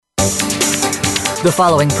The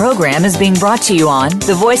following program is being brought to you on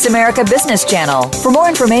the Voice America Business Channel. For more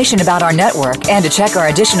information about our network and to check our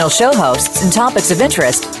additional show hosts and topics of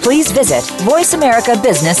interest, please visit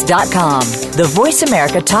voiceamericabusiness.com. The Voice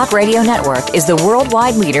America Talk Radio Network is the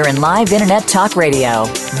worldwide leader in live Internet talk radio.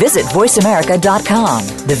 Visit voiceamerica.com.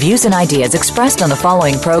 The views and ideas expressed on the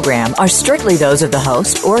following program are strictly those of the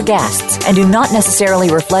host or guests and do not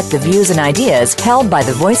necessarily reflect the views and ideas held by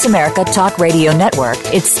the Voice America Talk Radio Network,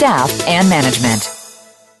 its staff, and management.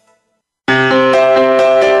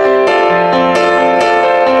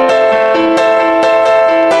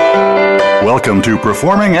 Welcome to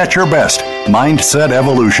Performing at Your Best, Mindset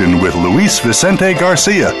Evolution with Luis Vicente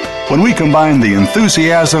Garcia. When we combine the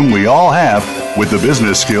enthusiasm we all have with the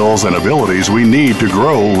business skills and abilities we need to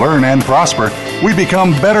grow, learn, and prosper, we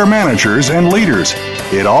become better managers and leaders.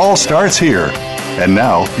 It all starts here. And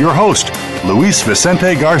now, your host, Luis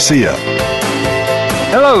Vicente Garcia.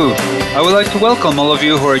 Hello. I would like to welcome all of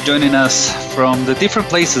you who are joining us from the different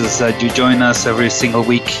places that you join us every single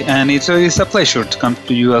week. And it's a pleasure to come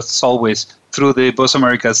to you, as always, through the Voice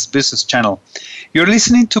America's Business Channel. You're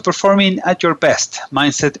listening to Performing at Your Best,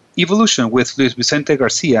 Mindset Evolution with Luis Vicente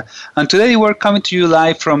Garcia. And today we're coming to you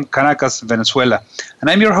live from Caracas, Venezuela. And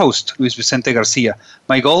I'm your host, Luis Vicente Garcia.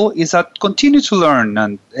 My goal is to continue to learn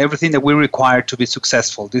and everything that we require to be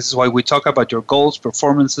successful. This is why we talk about your goals,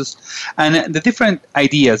 performances, and the different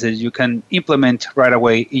ideas that you can implement right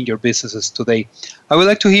away in your businesses today. I would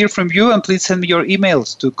like to hear from you, and please send me your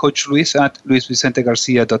emails to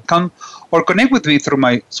coachluis@luisvicentegarcia.com or connect with me through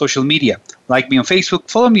my social media. Like me on Facebook,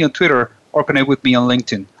 follow me on Twitter, or connect with me on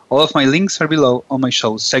LinkedIn. All of my links are below on my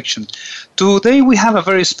show section. Today we have a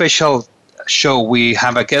very special show. We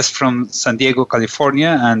have a guest from San Diego,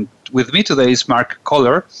 California, and with me today is Marc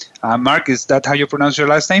Koehler. Marc, is that how you pronounce your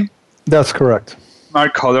last name? That's correct.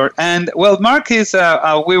 Marc Koehler. And, well, Marc is,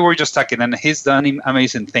 we were just talking, and he's done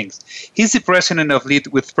amazing things. He's the president of Lead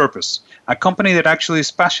with Purpose, a company that actually is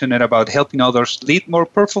passionate about helping others lead more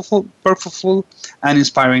purposeful and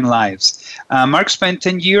inspiring lives. Marc spent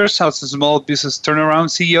 10 years as a small business turnaround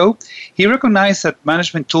CEO. He recognized that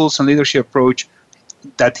management tools and leadership approach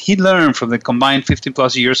that he learned from the combined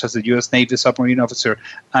 15-plus years as a U.S. Navy submarine officer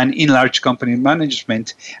and in large company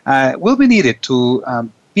management will be needed to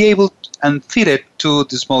be able and fit it to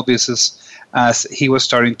the small business as he was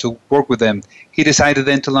starting to work with them. He decided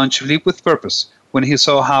then to launch Lead with Purpose when he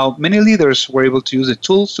saw how many leaders were able to use the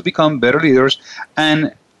tools to become better leaders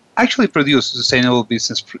and actually produce sustainable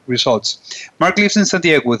business results. Marc lives in San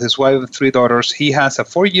Diego with his wife and 3 daughters. He has a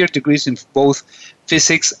 4-year degree in both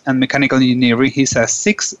physics and mechanical engineering. He's a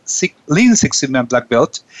Lean Six Sigma black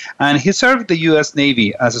belt, and he served the U.S.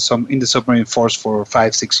 Navy as in the submarine force for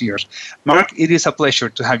 5-6 years. Marc, it is a pleasure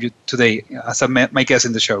to have you today as my guest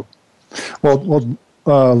in the show. Well,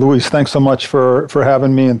 Luis, thanks so much for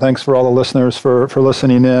having me, and thanks for all the listeners for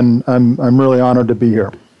listening in. I'm really honored to be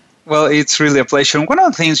here. Well, it's really a pleasure. And one of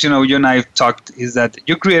the things, you and I have talked is that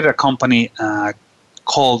you created a company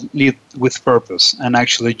called Lead with Purpose. And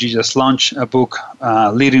actually, you just launched a book,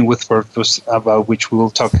 Leading with Purpose, about which we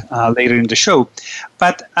will talk later in the show.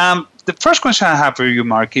 But the first question I have for you,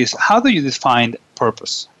 Marc, is how do you define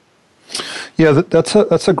purpose? Yeah,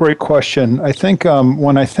 that's a great question. I think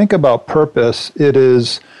when I think about purpose,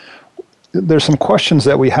 there's some questions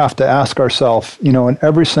that we have to ask ourselves, in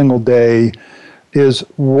every single day. Is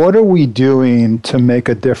what are we doing to make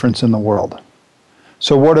a difference in the world?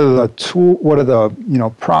 So what are the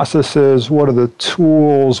processes, what are the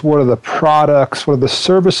tools, what are the products, what are the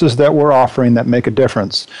services that we're offering that make a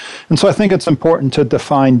difference? And so I think it's important to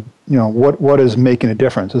define, what is making a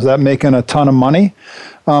difference. Is that making a ton of money?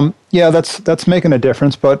 Yeah, that's making a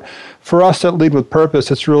difference. But for us at Lead with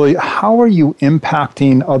Purpose, it's really how are you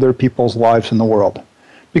impacting other people's lives in the world?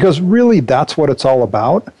 Because really that's what it's all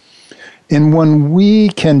about. And when we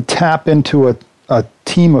can tap into a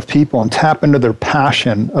team of people and tap into their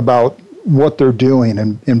passion about what they're doing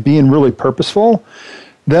and being really purposeful,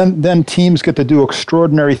 then teams get to do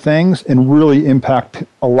extraordinary things and really impact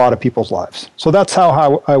a lot of people's lives. So that's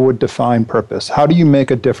how I would define purpose. How do you make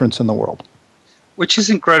a difference in the world? Which is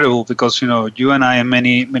incredible because, you and I and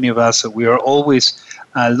many of us, we are always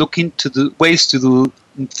looking to do ways to do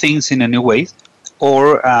things in a new way.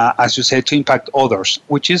 Or, as you said, to impact others,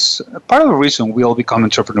 which is part of the reason we all become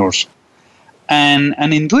entrepreneurs. And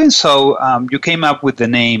in doing so, you came up with the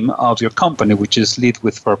name of your company, which is Lead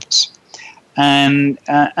with Purpose. And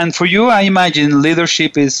for you, I imagine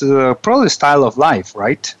leadership is probably a style of life,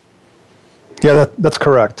 right? Yeah, that's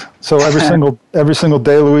correct. So every single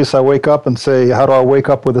day, Luis, I wake up and say, how do I wake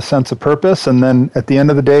up with a sense of purpose? And then at the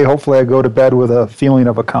end of the day, hopefully I go to bed with a feeling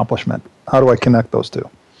of accomplishment. How do I connect those two?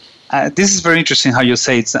 This is very interesting how you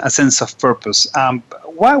say it's a sense of purpose.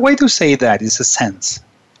 Why do you say that it's a sense?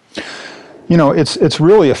 It's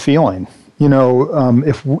really a feeling.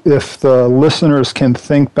 If the listeners can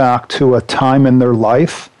think back to a time in their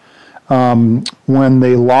life when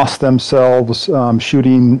they lost themselves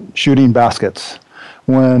shooting baskets,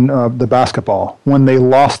 when the basketball, when they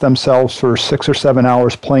lost themselves for 6 or 7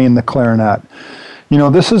 hours playing the clarinet.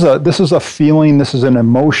 This is a feeling, this is an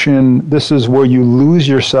emotion, this is where you lose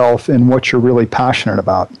yourself in what you're really passionate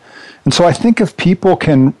about. And so I think if people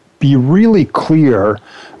can be really clear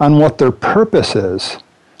on what their purpose is,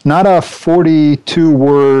 not a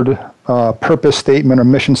 42-word purpose statement or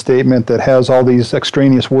mission statement that has all these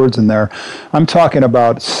extraneous words in there. I'm talking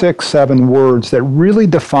about 6, 7 words that really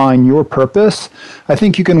define your purpose. I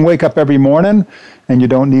think you can wake up every morning and you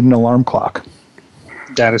don't need an alarm clock.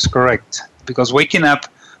 That is correct. Because waking up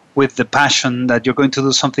with the passion that you're going to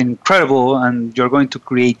do something incredible and you're going to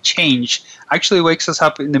create change actually wakes us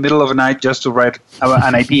up in the middle of the night just to write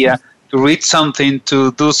an idea, to read something,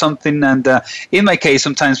 to do something. And in my case,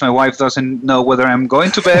 sometimes my wife doesn't know whether I'm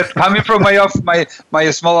going to bed, coming from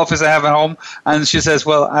my small office I have at home, and she says,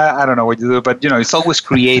 well, I don't know what you do, but it's always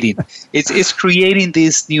creating. It's creating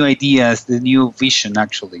these new ideas, the new vision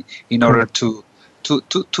actually, in order to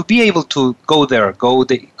be able to go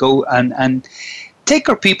and take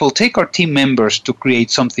our people, take our team members to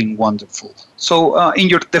create something wonderful. So in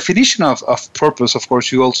your definition of purpose, of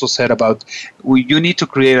course, you also said about you need to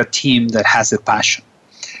create a team that has a passion.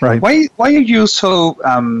 Right. Why are you so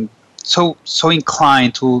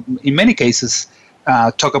inclined to, in many cases,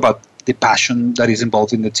 talk about the passion that is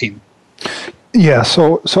involved in the team? Yeah,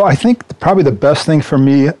 so I think probably the best thing for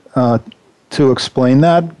me to explain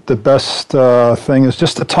that, the best thing is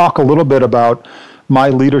just to talk a little bit about my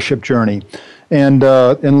leadership journey. And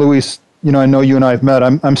Luis, I know you and I have met.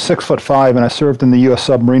 I'm 6'5", and I served in the U.S.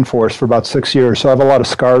 Submarine Force for about 6 years, so I have a lot of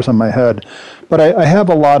scars on my head. But I have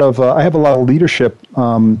a lot of leadership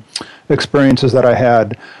experiences that I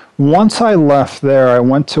had. Once I left there, I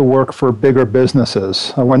went to work for bigger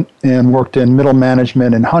businesses. I went and worked in middle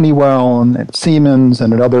management in Honeywell and at Siemens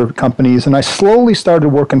and at other companies, and I slowly started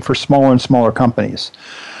working for smaller and smaller companies.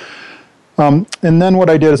 And then what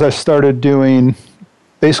I did is I started doing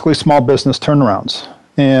basically small business turnarounds.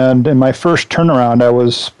 And in my first turnaround, I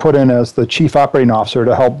was put in as the chief operating officer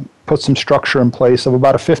to help put some structure in place of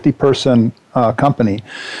about a 50-person company.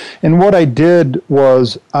 And what I did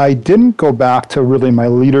was I didn't go back to really my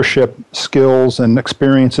leadership skills and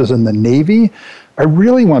experiences in the Navy. I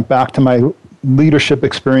really went back to my leadership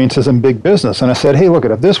experiences in big business. And I said, hey, look,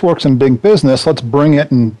 if this works in big business, let's bring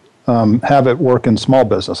it and have it work in small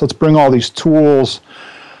business. Let's bring all these tools,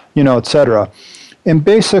 et cetera. And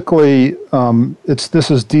basically,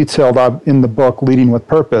 this is detailed out in the book, Leading with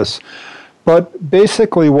Purpose. But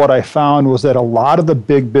basically what I found was that a lot of the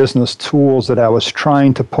big business tools that I was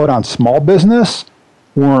trying to put on small business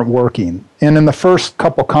weren't working. And in the first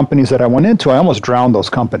couple companies that I went into, I almost drowned those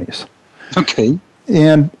companies. Okay.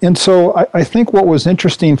 And so I think what was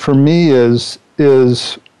interesting for me is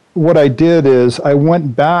what I did is I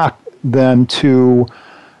went back then to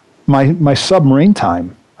my submarine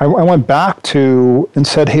time. I went back to and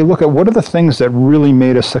said, hey, look at what are the things that really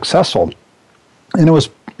made us successful. And it was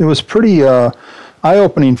pretty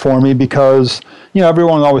eye-opening for me because,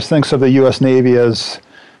 everyone always thinks of the U.S. Navy as,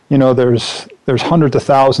 there's hundreds of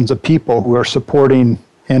thousands of people who are supporting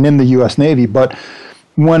and in the U.S. Navy. But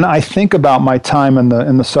when I think about my time in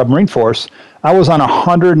the submarine force, I was on a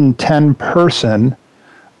 110-person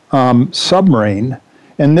submarine,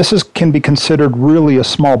 and this can be considered really a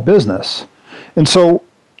small business. And so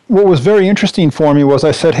what was very interesting for me was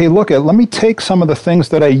I said, hey, look, let me take some of the things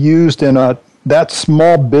that I used in that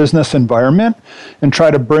small business environment and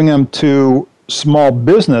try to bring them to small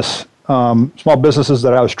businesses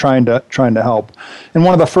that I was trying to help. And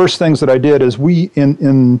one of the first things that I did is we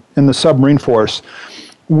in the submarine force,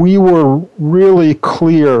 we were really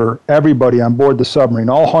clear, everybody on board the submarine,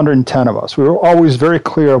 all 110 of us. We were always very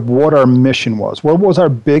clear of what our mission was. What was our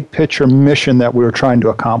big picture mission that we were trying to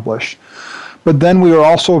accomplish? But then we were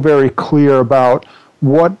also very clear about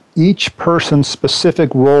what each person's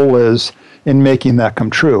specific role is in making that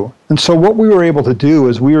come true. And so what we were able to do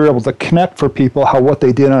is we were able to connect for people how what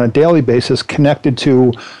they did on a daily basis connected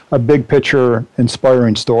to a big picture,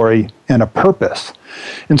 inspiring story, and a purpose.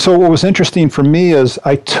 And so what was interesting for me is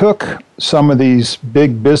I took some of these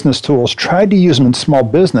big business tools, tried to use them in small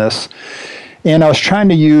business, and I was trying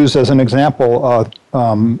to use, as an example,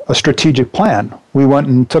 a strategic plan. We went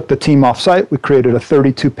and took the team off-site. We created a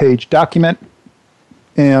 32-page document,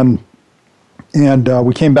 and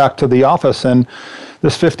we came back to the office, and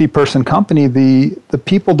this 50-person company, the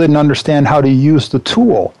people didn't understand how to use the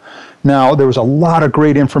tool. Now, there was a lot of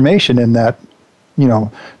great information in that,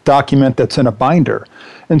 document that's in a binder.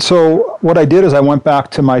 And so what I did is I went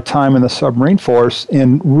back to my time in the submarine force,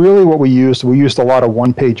 and really what we used a lot of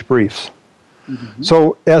one-page briefs. Mm-hmm.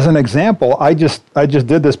 So as an example, I just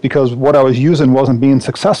did this because what I was using wasn't being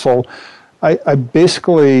successful. I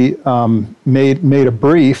basically made a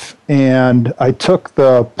brief, and I took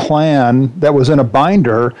the plan that was in a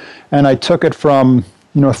binder, and I took it from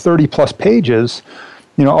 30 plus pages,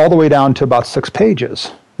 all the way down to about 6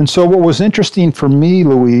 pages. And so what was interesting for me,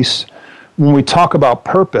 Luis, when we talk about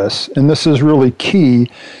purpose, and this is really key,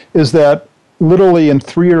 is that literally in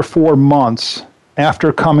 3 or 4 months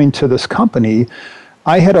after coming to this company,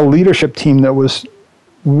 I had a leadership team that was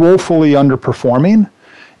woefully underperforming.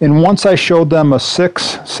 And once I showed them a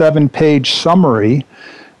 6-7 page summary,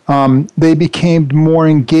 they became more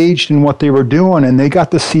engaged in what they were doing, and they got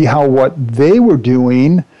to see how what they were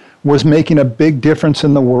doing was making a big difference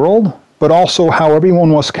in the world, but also how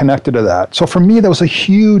everyone was connected to that. So for me, that was a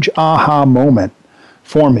huge aha moment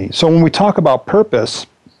for me. So when we talk about purpose,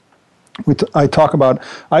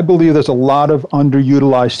 I believe there's a lot of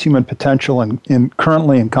underutilized human potential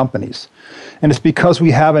currently in companies. And it's because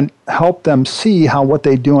we haven't helped them see how what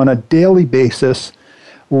they do on a daily basis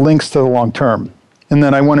links to the long term. And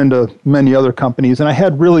then I went into many other companies, and I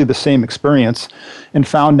had really the same experience and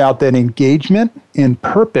found out that engagement and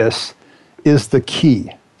purpose is the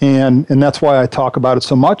key. And that's why I talk about it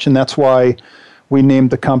so much, and that's why we named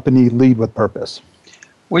the company Lead with Purpose.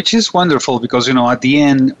 Which is wonderful because, at the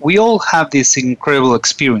end, we all have these incredible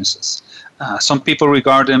experiences. Some people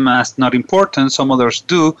regard them as not important, some others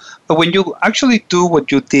do. But when you actually do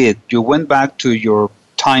what you did, you went back to your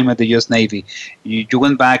time at the U.S. Navy, you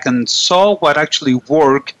went back and saw what actually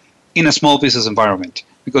worked in a small business environment.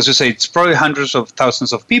 Because you say it's probably hundreds of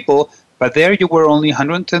thousands of people, but there you were only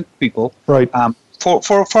 110 people. Right. For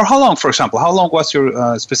how long, for example? How long was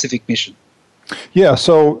your specific mission? Yeah,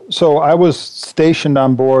 so I was stationed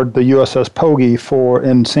on board the USS Pogge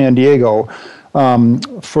in San Diego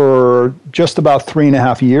for just about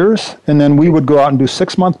 3.5 years, and then we would go out and do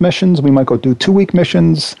 6-month missions. We might go do 2-week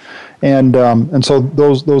missions, and so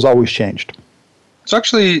those always changed. So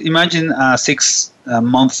actually, imagine a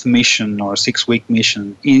 6-month mission or a 6-week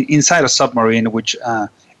mission inside a submarine, which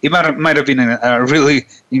it might have been a really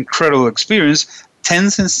incredible experience.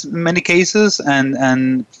 Tense in many cases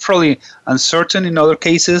and probably uncertain in other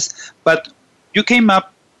cases, but you came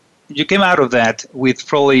out of that with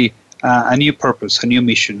probably a new purpose, a new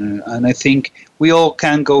mission, and I think we all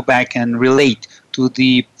can go back and relate to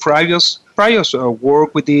the previous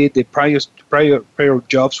work we did, the prior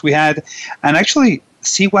jobs we had, and actually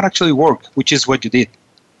see what actually worked, which is what you did.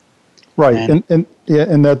 Right, and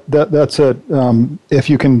that's it. If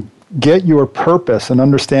you can get your purpose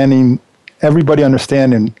and everybody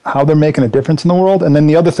understanding how they're making a difference in the world. And then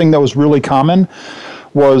the other thing that was really common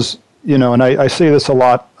was, and I say this a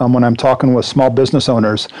lot when I'm talking with small business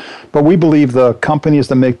owners, but we believe the companies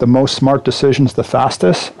that make the most smart decisions the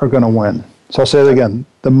fastest are going to win. So I'll say it again,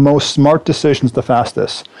 the most smart decisions the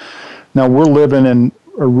fastest. Now, we're living in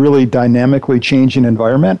a really dynamically changing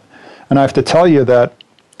environment, and I have to tell you that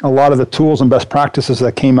a lot of the tools and best practices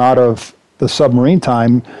that came out of the submarine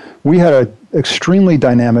time, we had an extremely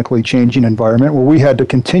dynamically changing environment where we had to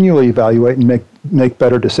continually evaluate and make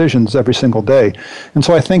better decisions every single day. And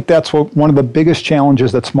so I think that's one of the biggest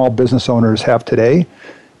challenges that small business owners have today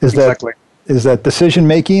is that decision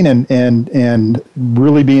making and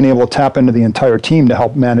really being able to tap into the entire team to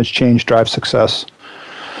help manage change, drive success.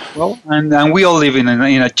 Well, and we all live in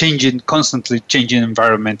a constantly changing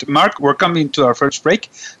environment. Marc, we're coming to our first break,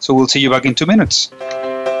 so we'll see you back in 2 minutes.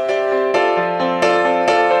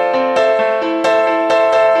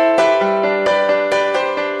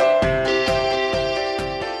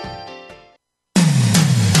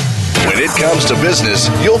 When it comes to business,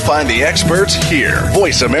 you'll find the experts here.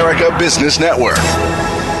 Voice America Business Network.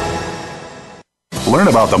 Learn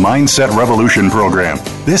about the Mindset Revolution program.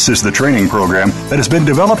 This is the training program that has been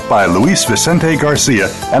developed by Luis Vicente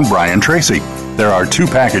Garcia and Brian Tracy. There are 2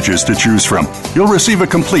 packages to choose from. You'll receive a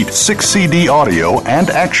complete 6-CD audio and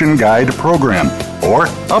action guide program, or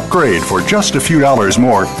upgrade for just a few dollars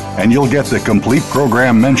more, and you'll get the complete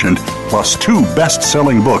program mentioned, plus 2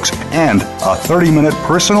 best-selling books and a 30-minute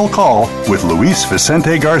personal call with Luis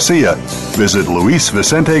Vicente Garcia. Visit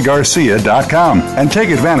LuisVicenteGarcia.com and take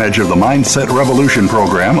advantage of the Mindset Revolution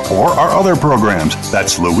program or our other programs.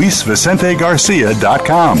 That's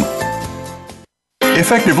LuisVicenteGarcia.com.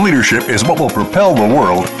 Effective leadership is what will propel the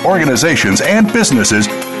world, organizations, and businesses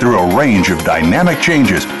through a range of dynamic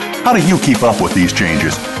changes. How do you keep up with these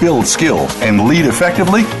changes, build skill, and lead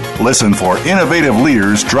effectively? Listen for innovative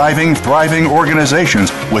leaders driving thriving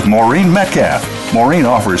organizations with Maureen Metcalf. Maureen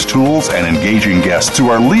offers tools and engaging guests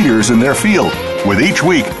who are leaders in their field. With each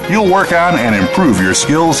week, you'll work on and improve your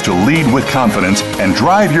skills to lead with confidence and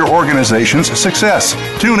drive your organization's success.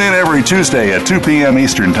 Tune in every Tuesday at 2 p.m.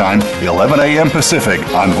 Eastern Time, 11 a.m. Pacific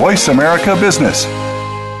on Voice America Business.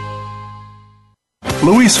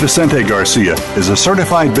 Luis Vicente Garcia is a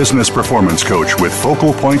certified business performance coach with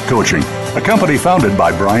Focal Point Coaching, a company founded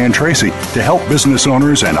by Brian Tracy to help business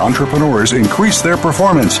owners and entrepreneurs increase their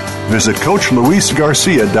performance. Visit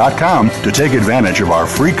CoachLuisGarcia.com to take advantage of our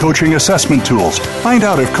free coaching assessment tools. Find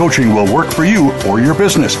out if coaching will work for you or your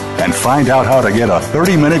business, and find out how to get a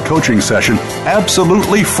 30-minute coaching session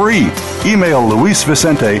absolutely free. Email Luis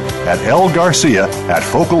Vicente at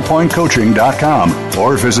lgarcia@FocalPointCoaching.com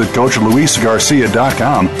or visit CoachLuisGarcia.com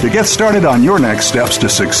to get started on your next steps to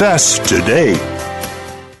success today.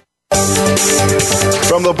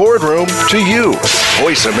 From the boardroom to you,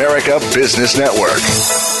 Voice America Business Network.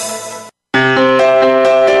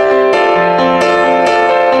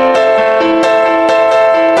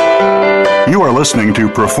 You are listening to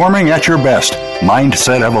Performing at Your Best,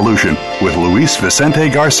 Mindset Evolution with Luis Vicente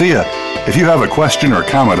Garcia. If you have a question or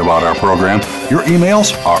comment about our program, your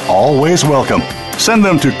emails are always welcome. Send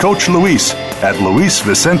them to Coach Luis at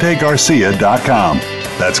LuisVicenteGarcia.com.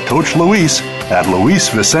 That's Coach Luis at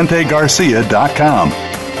LuisVicenteGarcia.com.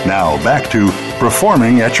 Now back to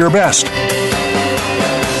Performing at Your Best.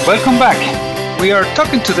 Welcome back. We are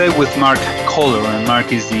talking today with Marc Koehler, and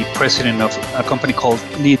Marc is the president of a company called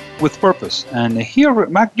Lead with Purpose. And here,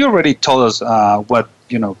 Marc, you already told us what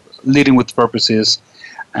leading with purpose is,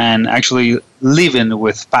 and actually living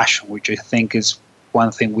with passion, which I think is one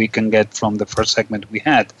thing we can get from the first segment we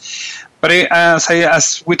had. But as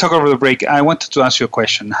we talk over the break, I wanted to ask you a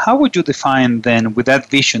question. How would you define then, with that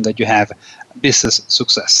vision that you have, business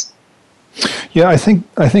success? Yeah, I think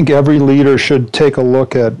every leader should take a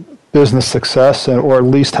look at business success, or at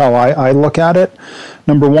least how I look at it.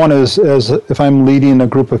 Number one is if I'm leading a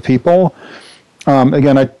group of people.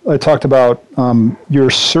 Again, I talked about your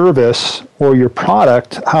service or your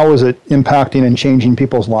product. How is it impacting and changing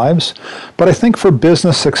people's lives? But I think for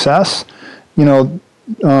business success,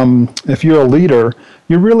 if you're a leader,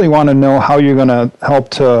 you really want to know how you're going to help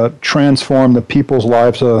to transform the people's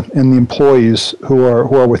lives and the employees who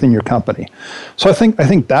are within your company. So I think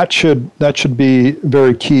that should be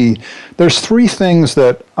very key. There's three things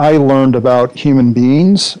that I learned about human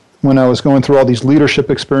beings when I was going through all these leadership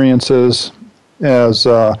experiences, as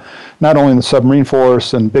not only in the submarine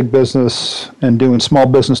force and big business and doing small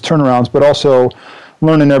business turnarounds, but also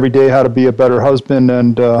learning every day how to be a better husband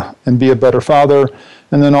and be a better father,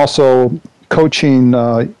 and then also coaching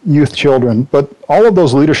youth children. But all of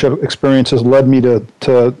those leadership experiences led me to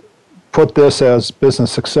put this as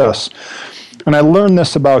business success. And I learned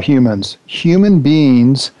this about humans. Human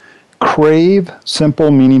beings crave simple,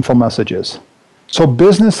 meaningful messages. So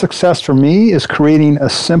business success for me is creating a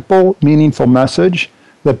simple, meaningful message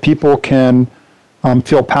that people can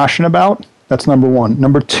feel passionate about. That's number one.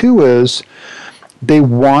 Number two is they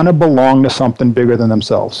want to belong to something bigger than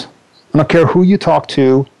themselves. I don't care who you talk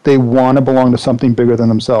to, they want to belong to something bigger than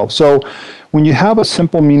themselves. So when you have a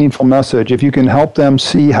simple, meaningful message, if you can help them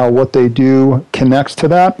see how what they do connects to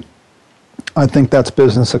that, I think that's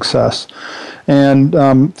business success. And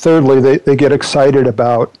thirdly, they get excited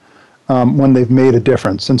about when they've made a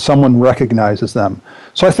difference and someone recognizes them.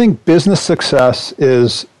 So I think business success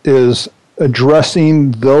is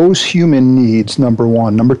addressing those human needs, number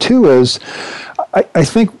one. Number two is, I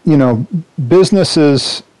think, business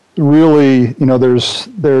is really,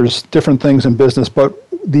 there's different things in business, but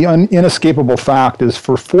the inescapable fact is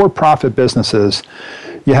for for-profit businesses,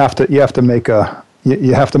 you have to make a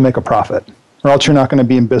profit, or else you're not going to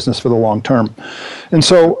be in business for the long term. And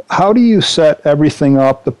so how do you set everything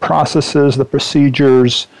up, the processes, the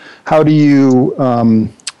procedures? How do you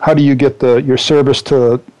get your service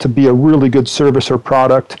to be a really good service or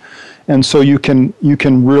product, and so you can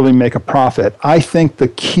really make a profit? I think the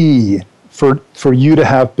key for you to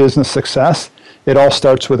have business success, it all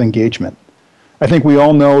starts with engagement. I think we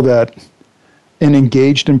all know that an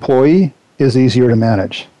engaged employee is easier to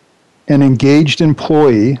manage. An engaged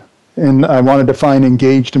employee, and I want to define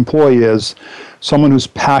engaged employee as someone who's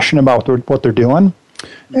passionate about what they're doing.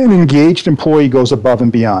 An engaged employee goes above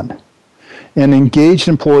and beyond. An engaged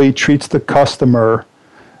employee treats the customer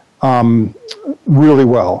really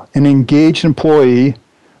well. An engaged employee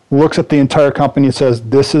looks at the entire company and says,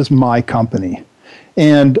 this is my company.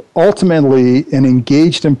 And ultimately, an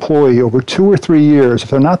engaged employee over 2 or 3 years, if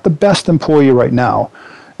they're not the best employee right now,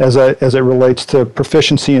 as it relates to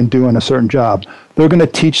proficiency in doing a certain job. They're going to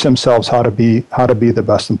teach themselves how to be the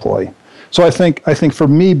best employee. So I think for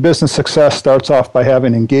me, business success starts off by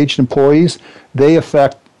having engaged employees. They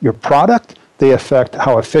affect your product. They affect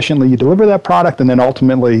how efficiently you deliver that product, and then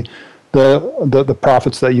ultimately the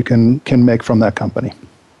profits that you can make from that company.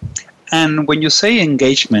 And when you say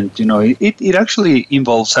engagement, it actually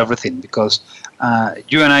involves everything, because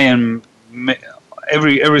you and I, and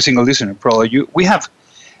every single listener probably, we have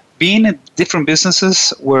been in different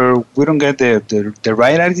businesses where we don't get the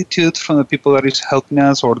right attitude from the people that is helping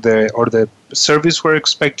us, or the service we're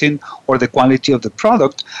expecting, or the quality of the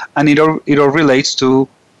product, and it all relates to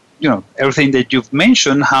everything that you've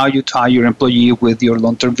mentioned, how you tie your employee with your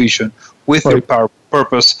long-term vision, with your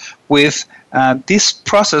purpose, with this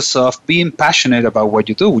process of being passionate about what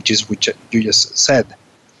you do, which you just said.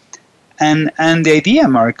 And the idea,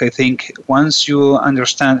 Marc, I think, once you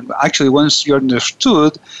understood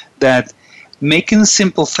that making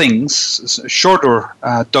simple things, shorter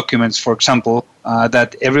documents, for example,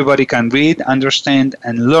 that everybody can read, understand,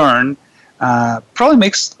 and learn, probably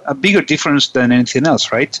makes a bigger difference than anything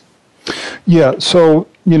else, right? Yeah, so,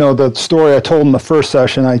 the story I told in the first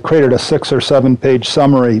session, I created a 6 or 7 page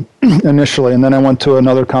summary initially, and then I went to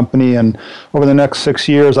another company, and over the next 6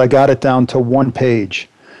 years, I got it down to 1 page.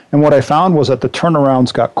 And what I found was that the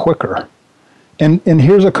turnarounds got quicker. And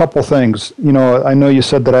here's a couple things. I know you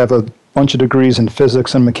said that I have a bunch of degrees in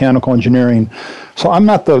physics and mechanical engineering. So I'm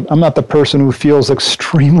not the person who feels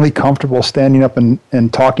extremely comfortable standing up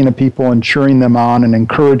and talking to people and cheering them on and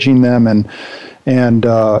encouraging them.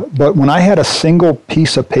 But when I had a single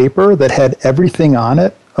piece of paper that had everything on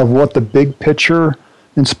it of what the big picture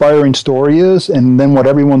inspiring story is, and then what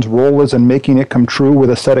everyone's role is in making it come true with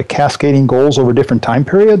a set of cascading goals over different time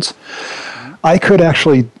periods, I could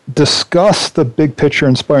actually discuss the big picture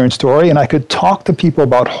inspiring story, and I could talk to people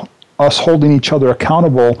about us holding each other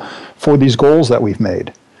accountable for these goals that we've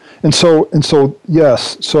made. And so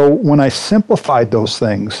yes, so when I simplified those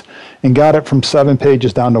things and got it from 7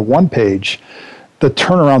 pages down to 1 page, the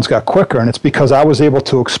turnarounds got quicker, and it's because I was able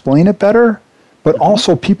to explain it better, but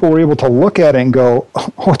also people were able to look at it and go,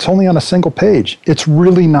 oh, it's only on a single page. It's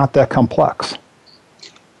really not that complex.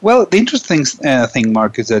 Well, the interesting thing,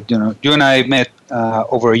 Marc, is that you and I met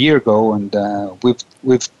over a year ago, and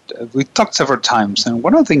we've talked several times. And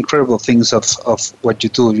one of the incredible things of what you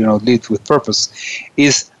do, Lead with Purpose,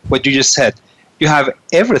 is what you just said. You have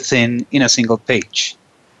everything in a single page.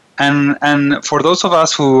 And for those of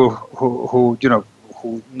us who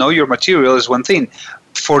know your material is one thing.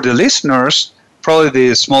 For the listeners, probably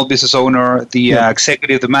the small business owner, the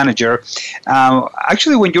executive, the manager.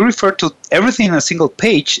 Actually, when you refer to everything in a single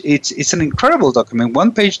page, it's an incredible document,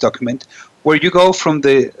 1-page document, where you go from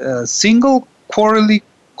the single quarterly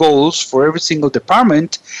goals for every single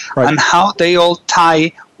department, and how they all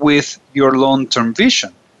tie with your long-term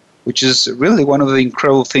vision, which is really one of the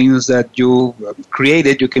incredible things that you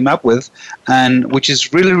created, you came up with, and which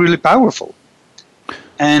is really, really powerful.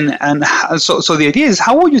 And so the idea is,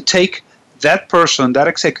 how will you take that person, that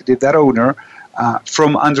executive, that owner,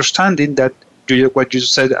 from understanding that what you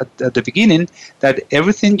said at the beginning, that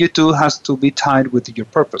everything you do has to be tied with your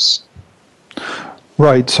purpose.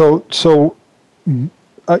 Right. So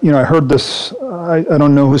I heard this. I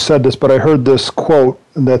don't know who said this, but I heard this quote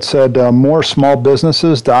that said, "More small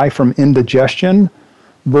businesses die from indigestion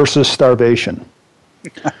versus starvation."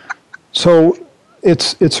 So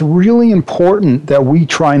it's really important that we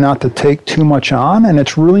try not to take too much on, and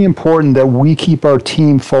it's really important that we keep our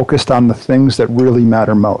team focused on the things that really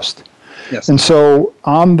matter most. Yes. And so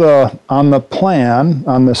on the plan,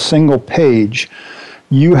 on the single page,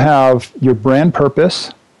 you have your brand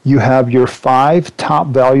purpose, you have your 5 top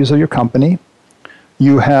values of your company,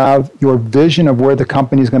 you have your vision of where the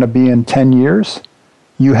company is going to be in 10 years,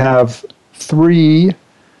 you have 3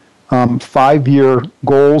 5-year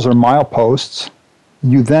goals or mileposts.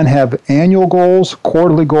 You then have annual goals,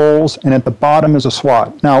 quarterly goals, and at the bottom is a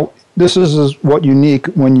SWOT. Now, this is what unique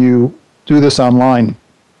when you do this online.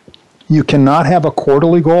 You cannot have a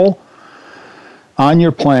quarterly goal on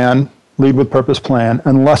your plan, Lead with Purpose plan,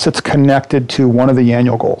 unless it's connected to one of the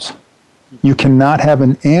annual goals. You cannot have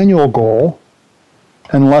an annual goal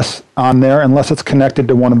unless it's connected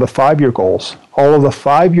to one of the 5-year goals. All of the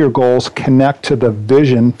 5-year goals connect to the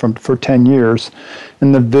vision for 10 years,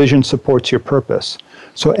 and the vision supports your purpose.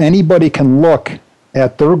 So anybody can look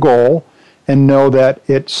at their goal and know that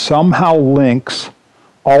it somehow links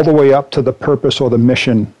all the way up to the purpose or the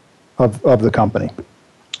mission of the company.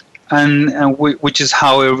 And which is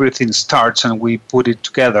how everything starts, and we put it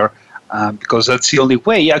together. because that's the only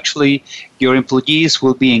way actually your employees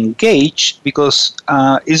will be engaged, because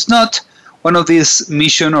it's not one of these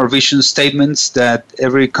mission or vision statements that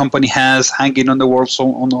every company has hanging on the wall,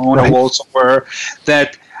 on a wall somewhere,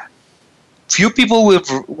 that few people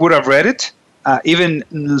would have read it. Even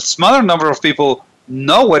a smaller number of people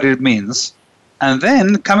know what it means, and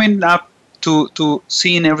then coming up to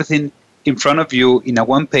seeing everything in front of you in a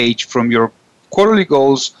one page, from your quarterly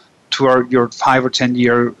goals to your 5 or 10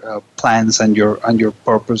 year plans and your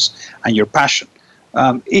purpose and your passion.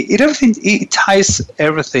 It ties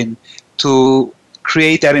everything to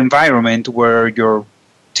create that environment where your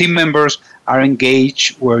team members are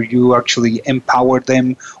engaged, where you actually empower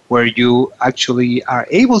them, where you actually are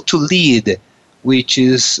able to lead, which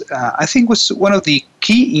is, I think, was one of the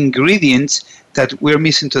key ingredients that we're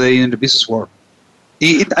missing today in the business world.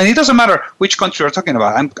 And it doesn't matter which country you're talking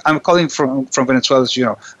about. I'm calling from Venezuela, as you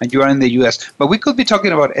know, and you are in the U.S. But we could be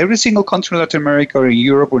talking about every single country in Latin America or in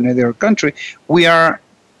Europe or any other country. We are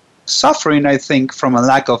suffering, I think, from a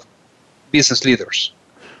lack of business leaders.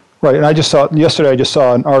 Right, and yesterday I just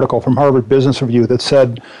saw an article from Harvard Business Review that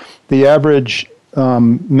said the average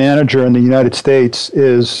manager in the United States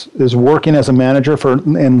is working as a manager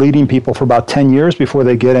and leading people for about 10 years before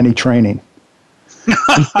they get any training.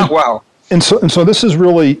 Wow. And so this is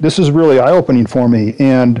really eye-opening for me.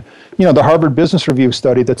 And the Harvard Business Review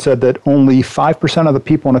study that said that only 5% of the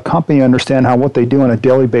people in a company understand how what they do on a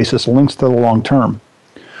daily basis links to the long term.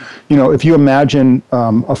 If you imagine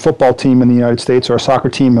a football team in the United States or a soccer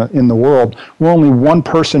team in the world, where only one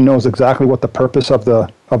person knows exactly what the purpose of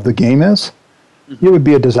the game is, it would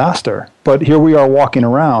be a disaster. But here we are walking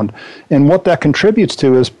around, and what that contributes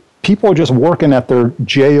to is people are just working at their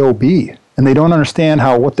job, and they don't understand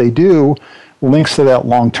how what they do links to that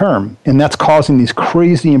long term. And that's causing these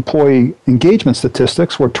crazy employee engagement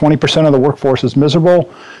statistics where 20% of the workforce is miserable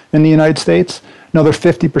in the United States, another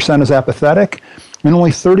 50% is apathetic, and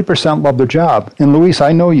only 30% love their job. And Luis,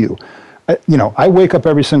 I know you. I wake up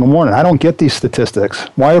every single morning. I don't get these statistics.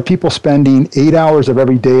 Why are people spending 8 hours of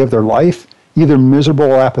every day of their life either miserable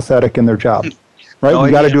or apathetic in their job? Right?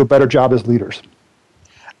 We got to do a better job as leaders.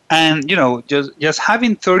 And just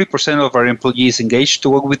having 30% of our employees engaged to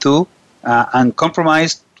what we do and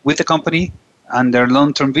compromised with the company and their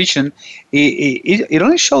long-term vision, it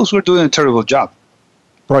only shows we're doing a terrible job.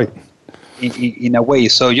 Right. In a way.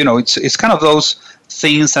 So, it's kind of those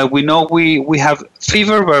things that we know we have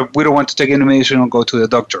fever, but we don't want to take any medicine or go to the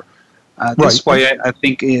doctor. That's why I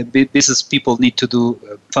think business people need to do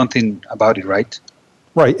something about it, right?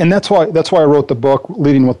 Right, and that's why I wrote the book,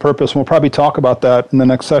 Leading with Purpose. We'll probably talk about that in the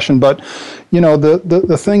next session. But,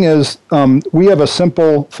 the thing is, we have a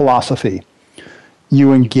simple philosophy.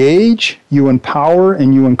 You engage, you empower,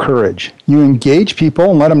 and you encourage. You engage people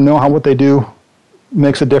and let them know how what they do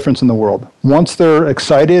makes a difference in the world. Once they're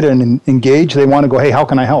excited and engaged, they want to go, hey, how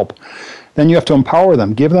can I help? Then you have to empower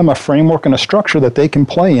them, give them a framework and a structure that they can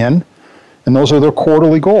play in, and those are their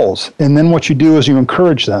quarterly goals. And then what you do is you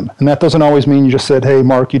encourage them. And that doesn't always mean you just said, hey,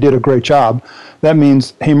 Mark, you did a great job. That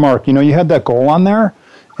means, hey, Mark, you had that goal on there,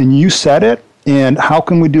 and you set it, and how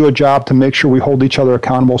can we do a job to make sure we hold each other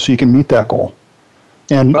accountable so you can meet that goal?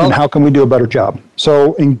 And how can we do a better job?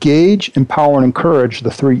 So engage, empower, and encourage,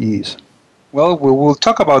 the 3 E's. Well, we will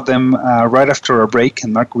talk about them right after our break.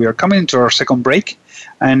 And Mark, we are coming into our second break.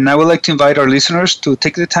 And I would like to invite our listeners to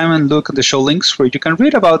take the time and look at the show links where you can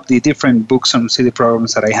read about the different books and CD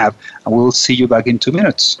programs that I have. And we'll see you back in 2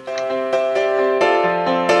 minutes.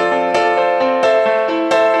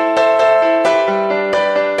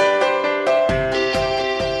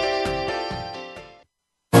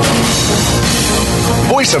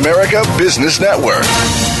 Voice America Business Network,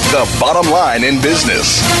 the bottom line in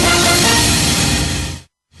business.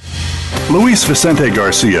 Luis Vicente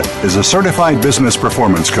Garcia is a certified business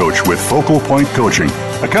performance coach with Focal Point Coaching,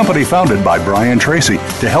 a company founded by Brian Tracy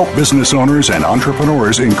to help business owners and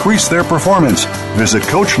entrepreneurs increase their performance. Visit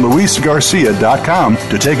CoachLuisGarcia.com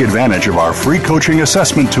to take advantage of our free coaching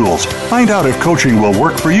assessment tools. Find out if coaching will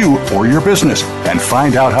work for you or your business, and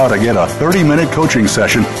find out how to get a 30-minute coaching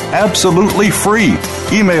session absolutely free.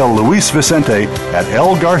 Email Luis Vicente at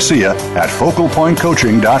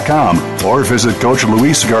lgarcia@FocalPointCoaching.com or visit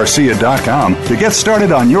CoachLuisGarcia.com to get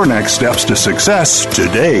started on your next steps to success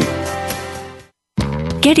today.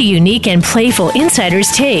 Get a unique and playful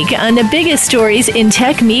insider's take on the biggest stories in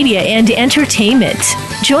tech, media, and entertainment.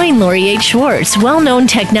 Join Lori H. Schwartz, well-known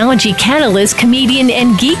technology catalyst, comedian,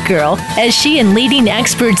 and geek girl, as she and leading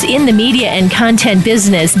experts in the media and content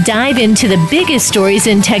business dive into the biggest stories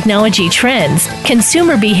in technology trends,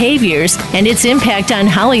 consumer behaviors, and its impact on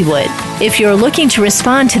Hollywood. If you're looking to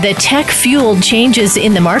respond to the tech-fueled changes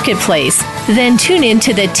in the marketplace, then tune in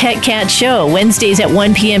to the Tech Cat Show, Wednesdays at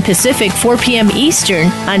 1 p.m. Pacific, 4 p.m. Eastern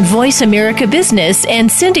on Voice America Business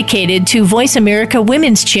and syndicated to Voice America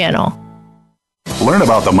Women's Channel. Learn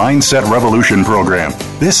about the Mindset Revolution program.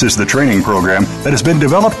 This is the training program that has been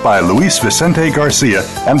developed by Luis Vicente Garcia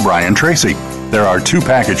and Brian Tracy. There are 2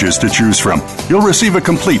 packages to choose from. You'll receive a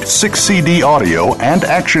complete 6-CD audio and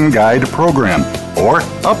action guide program, or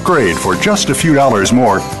upgrade for just a few dollars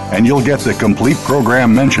more, and you'll get the complete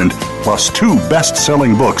program mentioned, plus 2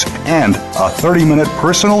 best-selling books and a 30-minute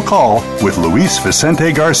personal call with Luis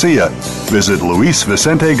Vicente Garcia. Visit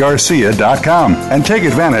LuisVicenteGarcia.com and take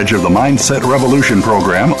advantage of the Mindset Revolution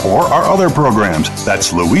program or our other programs.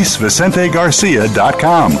 That's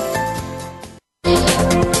LuisVicenteGarcia.com.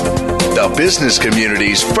 The business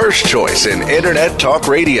community's first choice in Internet Talk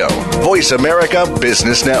Radio. Voice America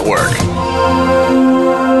Business Network.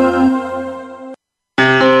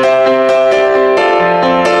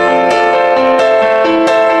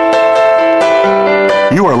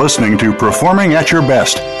 You are listening to Performing at Your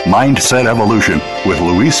Best, Mindset Evolution with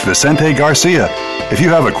Luis Vicente Garcia. If you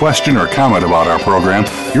have a question or comment about our program,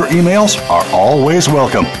 your emails are always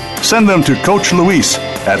welcome. Send them to Coach Luis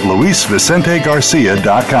at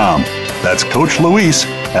LuisVicenteGarcia.com. That's Coach Luis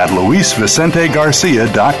at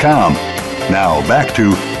LuisVicenteGarcia.com. Now back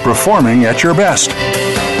to Performing at Your Best.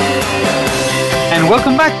 And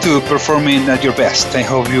welcome back to Performing at Your Best. I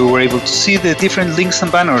hope you were able to see the different links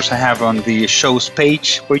and banners I have on the show's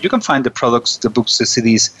page, where you can find the products, the books, the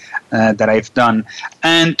CDs that I've done.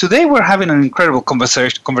 And today we're having an incredible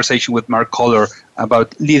conversation with Marc Koehler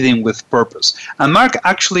about leading with purpose. And Marc,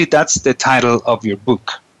 actually, that's the title of your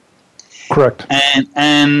book. Correct.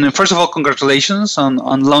 And first of all, congratulations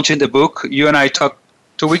on launching the book. You and I talked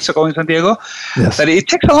 2 weeks ago in San Diego. Yes. That it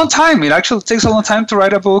takes a long time. It actually takes a long time to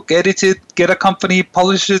write a book, edit it, get a company,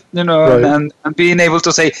 publish it, Right. and being able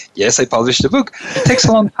to say, yes, I published the book. It takes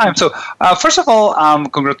a long time. So first of all,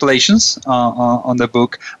 congratulations on the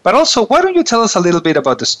book. But also, why don't you tell us a little bit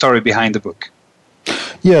about the story behind the book?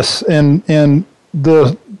 Yes, and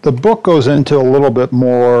the book goes into a little bit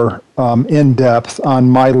more in depth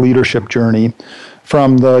on my leadership journey,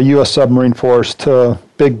 from the U.S. Submarine Force to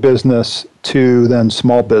big business to then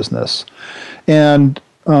small business. And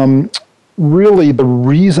really the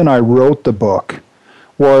reason I wrote the book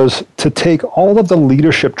was to take all of the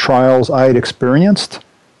leadership trials I had experienced.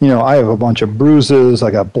 I have a bunch of bruises,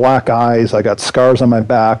 I got black eyes, I got scars on my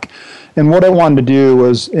back. And what I wanted to do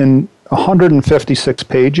was, in 156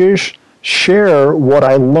 pages, share what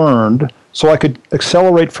I learned so I could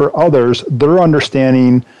accelerate for others their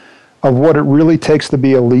understanding of what it really takes to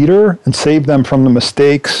be a leader and save them from the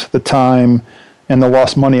mistakes, the time, and the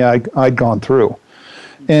lost money I'd gone through.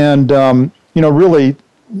 And, really,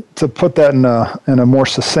 to put that in a more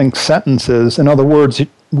succinct sentences, in other words,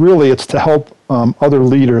 really it's to help other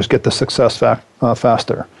leaders get the success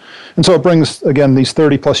faster. And so it brings, again, these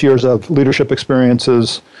 30 plus years of leadership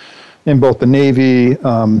experiences in both the Navy,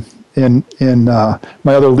 in my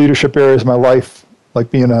other leadership areas of my life, like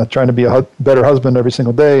trying to be a better husband every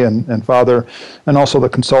single day and father, and also the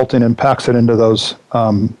consulting, and packs it into those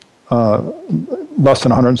less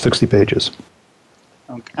than 160 pages.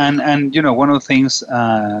 And one of the things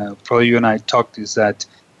probably you and I talked is that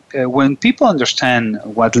when people understand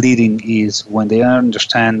what leading is, when they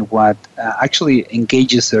understand what actually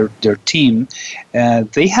engages their team,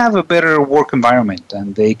 they have a better work environment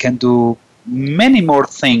and they can do many more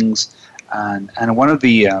things. And one of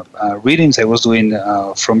the readings I was doing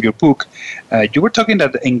from your book, you were talking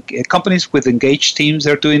that companies with engaged teams,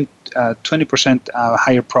 they're doing 20%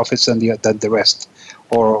 higher profits than the rest.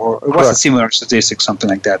 Or it was Correct. A similar statistic, something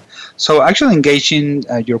like that. So actually engaging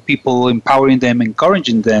your people, empowering them,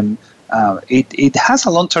 encouraging them, it has a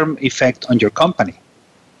long-term effect on your company.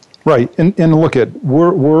 Right. And look,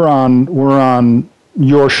 we're on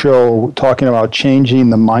your show talking about changing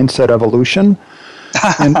the mindset evolution.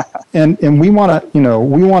 and we want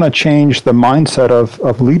to change the mindset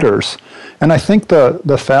of leaders. And I think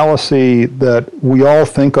the fallacy that we all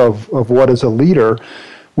think of what is a leader,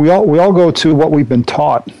 we all go to what we've been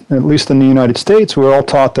taught. At least in the United States, we're all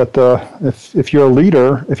taught that if you're a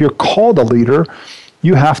leader, if you're called a leader,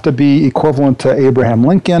 you have to be equivalent to Abraham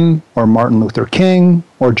Lincoln or Martin Luther King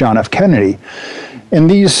or John F. Kennedy. And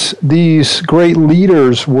these great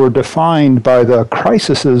leaders were defined by the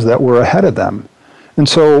crises that were ahead of them. And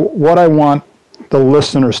so what I want the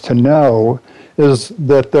listeners to know is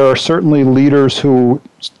that there are certainly leaders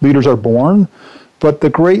are born, but the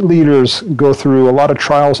great leaders go through a lot of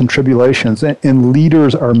trials and tribulations, and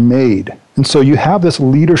leaders are made. And so you have this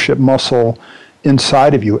leadership muscle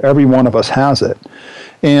inside of you. Every one of us has it.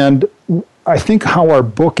 And I think how our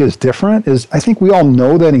book is different is I think we all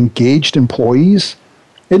know that engaged employees,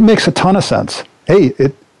 it makes a ton of sense. Hey,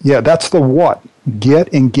 that's the what.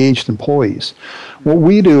 Get engaged employees. What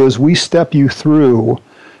we do is we step you through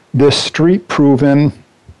this street-proven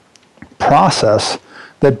process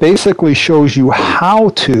that basically shows you how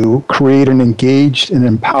to create an engaged and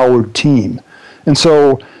empowered team. And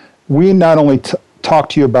so we not only talk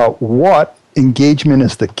to you about what engagement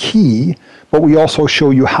is the key, but we also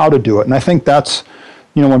show you how to do it. And I think that's,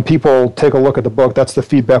 when people take a look at the book, that's the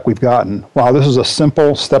feedback we've gotten. Wow, this is a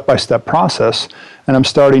simple step-by-step process, and I'm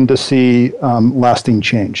starting to see lasting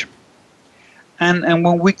change. And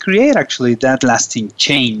when we create actually that lasting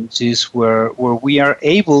change is where we are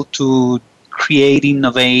able to create,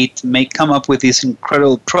 innovate, come up with these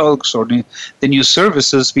incredible products or the new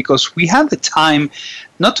services, because we have the time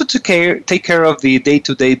not to take care of the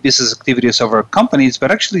day-to-day business activities of our companies,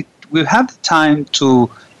 but actually we have the time to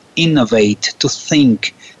innovate, to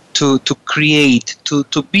think, to create, to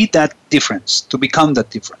be that difference, to become that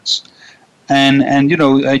difference. And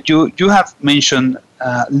you have mentioned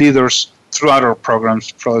leaders throughout our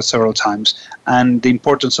programs several times, and the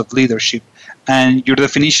importance of leadership. And your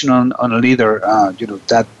definition on a leader,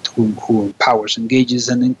 that who empowers, engages,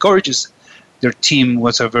 and encourages their team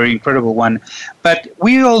was a very incredible one. But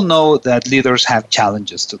we all know that leaders have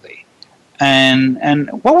challenges today. And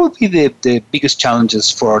what would be the biggest challenges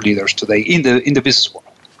for our leaders today in the business world?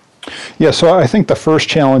 Yeah, so I think the first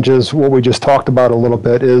challenge is what we just talked about a little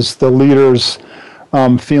bit, is the leaders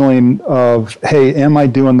feeling of, hey, am I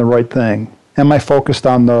doing the right thing? Am I focused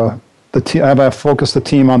on the team? Have I focused the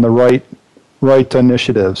team on the right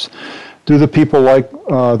initiatives? Do the people like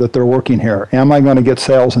that they're working here? Am I going to get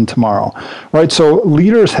sales in tomorrow? Right. So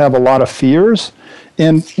leaders have a lot of fears,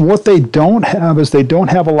 and what they don't have is they don't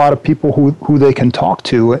have a lot of people who they can talk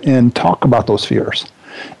to and talk about those fears.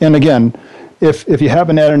 And again, if you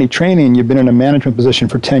haven't had any training, you've been in a management position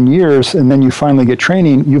for 10 years, and then you finally get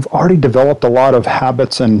training, you've already developed a lot of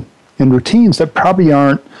habits and routines that probably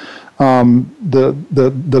aren't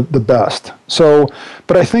the best. So,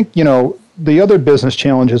 but I think, the other business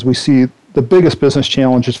challenges we see, the biggest business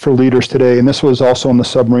challenges for leaders today, and this was also in the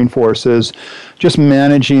submarine force, is just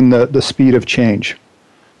managing the speed of change.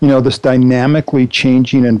 This dynamically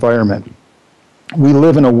changing environment. We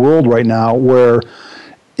live in a world right now where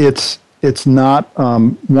it's not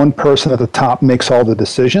one person at the top makes all the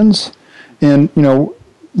decisions. And,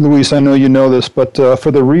 Luis, I know you know this, but for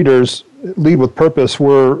the readers, Lead with Purpose,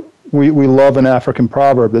 we love an African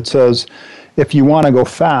proverb that says, if you want to go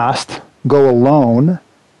fast, go alone.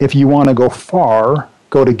 If you want to go far,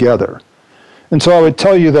 go together. And so I would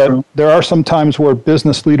tell you that there are some times where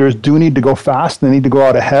business leaders do need to go fast. They need to go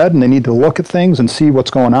out ahead, and they need to look at things and see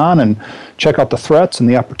what's going on and check out the threats and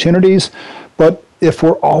the opportunities. But if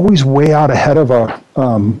we're always way out ahead of all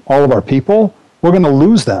of our people, we're going to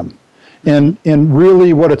lose them. And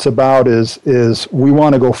really what it's about is we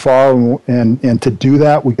want to go far, and to do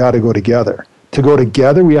that, we got to go together. To go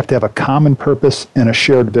together, we have to have a common purpose and a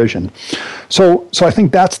shared vision. So I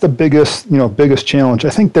think that's the biggest challenge. I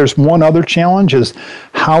think there's one other challenge, is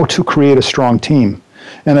how to create a strong team.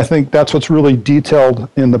 And I think that's what's really detailed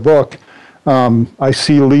in the book. I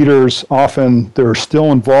see leaders often, they're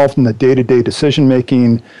still involved in the day-to-day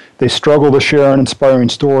decision-making. They struggle to share an inspiring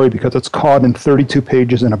story because it's caught in 32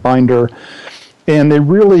 pages in a binder. And they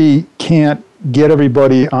really can't get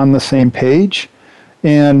everybody on the same page.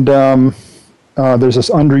 And there's this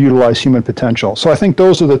underutilized human potential. So I think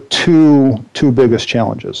those are the two biggest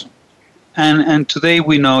challenges. And today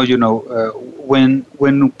we know, when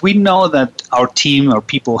we know that our team, our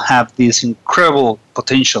people have this incredible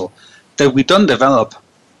potential that we don't develop,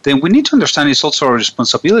 then we need to understand it's also our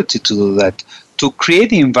responsibility to do that, to create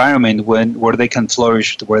the environment where they can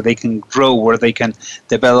flourish, where they can grow, where they can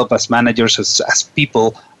develop as managers, as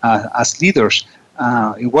people, as leaders.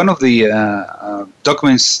 In one of the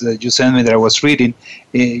documents that you sent me that I was reading,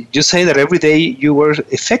 you say that every day you were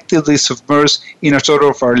effectively submerged in a sort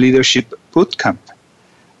of our leadership boot camp.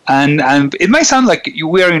 And it might sound like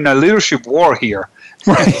we are in a leadership war here.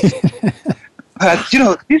 Right. But,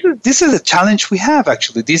 this is a challenge we have,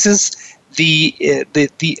 actually. This is the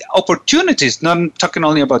opportunities, not talking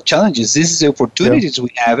only about challenges. This is the opportunities we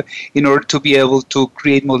have in order to be able to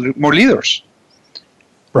create more leaders.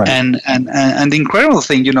 Right. And the incredible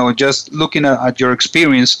thing, just looking at your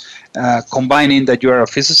experience, combining that you are a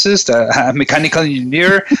physicist, a mechanical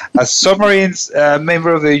engineer, a submarines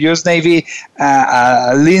member of the U.S. Navy,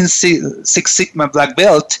 a Lean Six Sigma black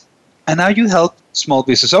belt, and now you help small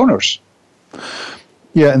business owners.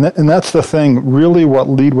 Yeah, and that's the thing. Really, what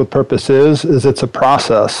Lead with Purpose is it's a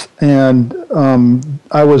process. And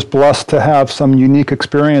I was blessed to have some unique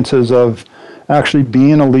experiences of actually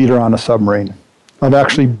being a leader on a submarine, of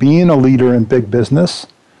actually being a leader in big business.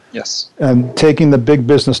 Yes. And taking the big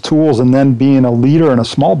business tools and then being a leader in a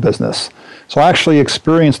small business. So I actually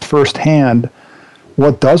experienced firsthand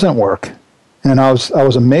what doesn't work. And I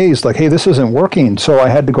was amazed, like, hey, this isn't working. So I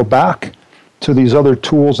had to go back to these other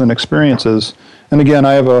tools and experiences. And again,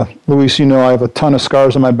 I have Luis, I have a ton of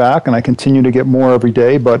scars on my back, and I continue to get more every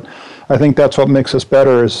day. But I think that's what makes us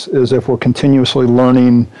better is if we're continuously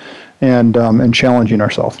learning and challenging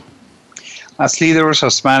ourselves. As leaders,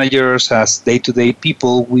 as managers, as day-to-day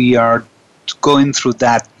people, we are going through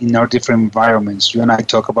that in our different environments. You and I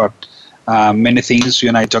talk about many things. You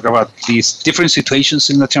and I talk about these different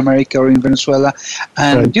situations in Latin America or in Venezuela.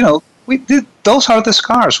 And, right. Those are the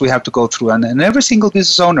scars we have to go through. And every single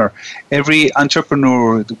business owner, every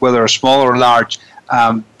entrepreneur, whether small or large,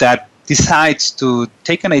 that decides to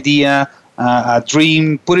take an idea, a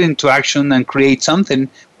dream, put it into action and create something,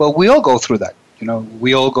 well, we all go through that.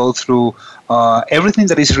 We all go through everything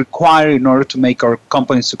that is required in order to make our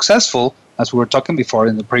company successful. As we were talking before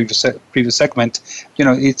in the previous segment,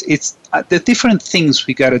 it's the different things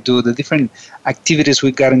we got to do, the different activities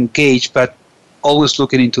we got to engage, but always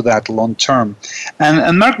looking into that long term.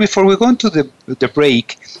 And Marc, before we go into the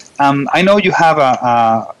break, I know you have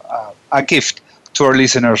a gift to our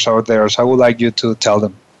listeners out there, so I would like you to tell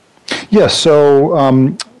them. Yes. So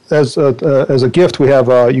as a gift, we have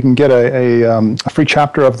you can get a free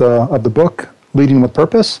chapter of the book Leading with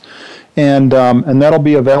Purpose. And that'll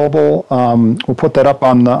be available. We'll put that up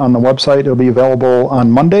on the website. It'll be available on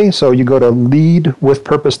Monday. So you go to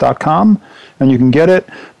leadwithpurpose.com and you can get it.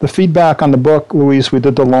 The feedback on the book, Luis, we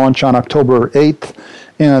did the launch on October 8th,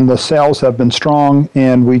 and the sales have been strong.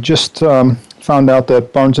 And we just found out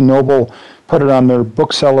that Barnes & Noble put it on their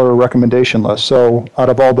bookseller recommendation list. So out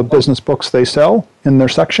of all the business books they sell in their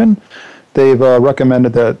section, they've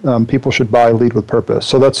recommended that people should buy Lead with Purpose.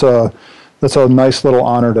 So that's a nice little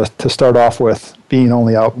honor to start off with, being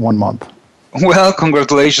only out 1 month. Well,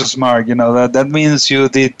 congratulations, Marc. That means you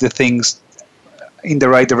did the things in the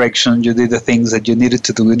right direction. You did the things that you needed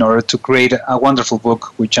to do in order to create a wonderful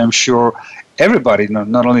book, which I'm sure everybody,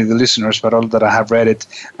 not only the listeners, but all that have read it.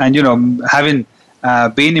 And, having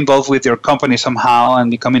been involved with your company somehow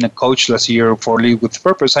and becoming a coach last year for Lead with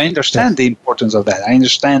Purpose, I understand the importance of that. I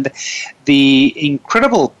understand the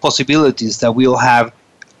incredible possibilities that we'll have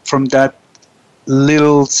from that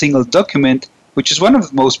little single document, which is one of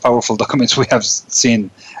the most powerful documents we have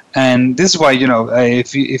seen. And this is why,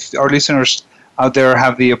 if our listeners out there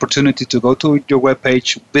have the opportunity to go to your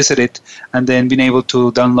webpage, visit it, and then being able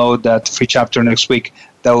to download that free chapter next week,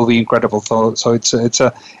 that will be incredible. So it's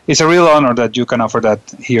a real honor that you can offer that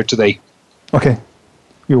here today. Okay,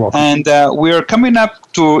 you're welcome. And we are coming up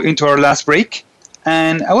into our last break.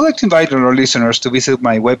 And I would like to invite our listeners to visit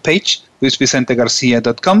my webpage,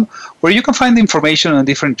 luisvicentegarcia.com, where you can find information on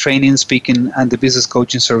different training, speaking, and the business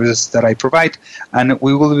coaching services that I provide. And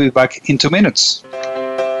we will be back in 2 minutes.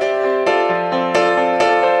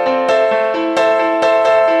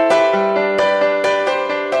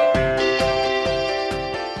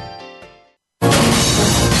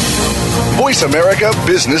 Voice America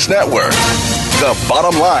Business Network, the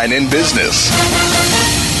bottom line in business.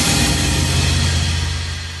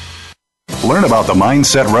 Learn about the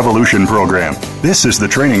Mindset Revolution program. This is the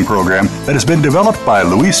training program that has been developed by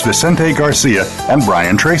Luis Vicente Garcia and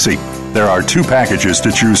Brian Tracy. There are 2 packages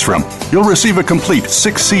to choose from. You'll receive a complete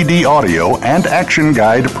 6-CD audio and action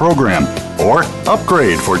guide program, or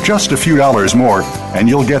upgrade for just a few dollars more, and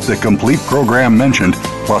you'll get the complete program mentioned,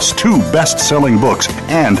 plus 2 best-selling books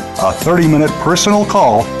and a 30-minute personal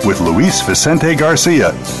call with Luis Vicente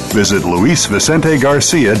Garcia. Visit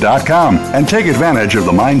luisvicentegarcia.com and take advantage of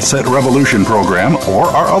the Mindset Revolution program or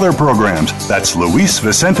our other programs. That's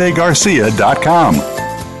luisvicentegarcia.com.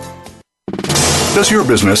 Does your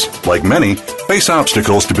business, like many, face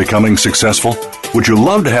obstacles to becoming successful? Would you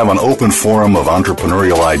love to have an open forum of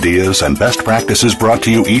entrepreneurial ideas and best practices brought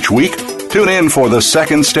to you each week? Tune in for The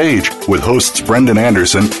Second Stage with hosts Brendan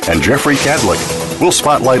Anderson and Jeffrey Cadlick. We'll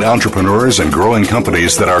spotlight entrepreneurs and growing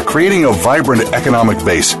companies that are creating a vibrant economic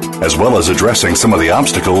base, as well as addressing some of the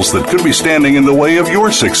obstacles that could be standing in the way of your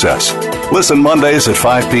success. Listen Mondays at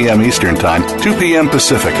 5 p.m. Eastern Time, 2 p.m.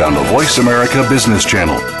 Pacific on the Voice America Business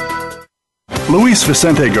Channel. Luis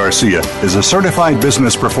Vicente Garcia is a certified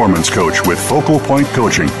business performance coach with Focal Point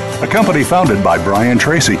Coaching, a company founded by Brian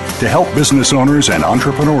Tracy to help business owners and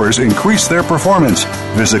entrepreneurs increase their performance.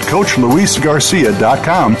 Visit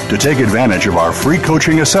CoachLuisGarcia.com to take advantage of our free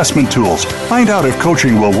coaching assessment tools. Find out if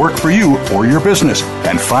coaching will work for you or your business,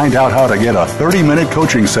 and find out how to get a 30-minute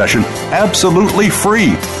coaching session absolutely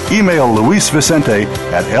free. Email Luis Vicente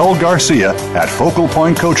at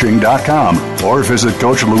lgarcia@FocalPointCoaching.com or visit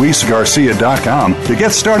CoachLuisGarcia.com to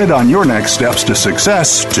get started on your next steps to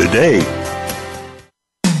success today.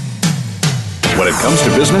 When it comes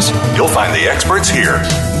to business, you'll find the experts here.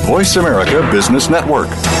 Voice America Business Network.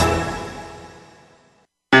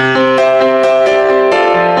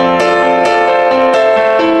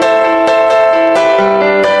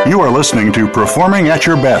 You are listening to Performing at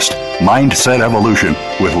Your Best, Mindset Evolution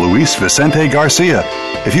with Luis Vicente Garcia.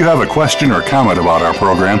 If you have a question or comment about our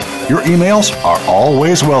program, your emails are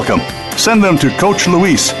always welcome. Send them to Coach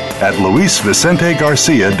Luis at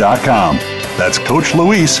LuisVicenteGarcia.com. That's Coach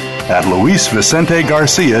Luis at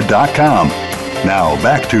LuisVicenteGarcia.com. Now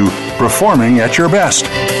back to Performing at Your Best.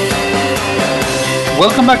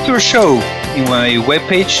 Welcome back to our show. In my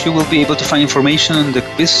webpage, you will be able to find information on the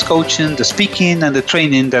business coaching, the speaking, and the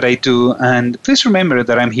training that I do. And please remember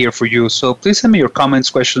that I'm here for you. So please send me your comments,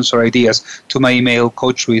 questions, or ideas to my email,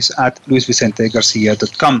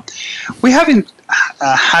 coachluis@LuisVicenteGarcia.com. We have been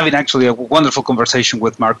having actually a wonderful conversation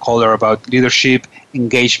with Marc Koehler about leadership,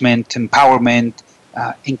 engagement, empowerment,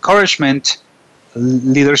 encouragement,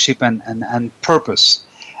 leadership, and purpose.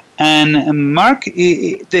 And Marc,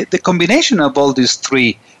 the combination of all these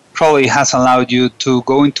three probably has allowed you to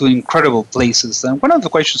go into incredible places. And one of the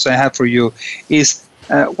questions I have for you is,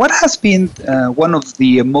 what has been one of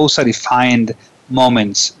the most satisfying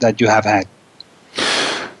moments that you have had?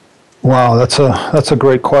 Wow, that's a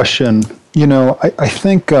great question. You know, I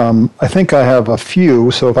think I have a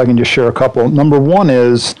few. So if I can just share a couple. Number one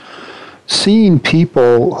is seeing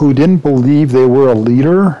people who didn't believe they were a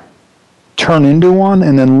leader turn into one,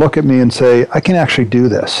 and then look at me and say, "I can actually do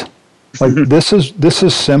this." Like this is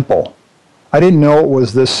simple. I didn't know it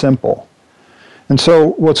was this simple. And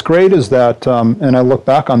so what's great is that, and I look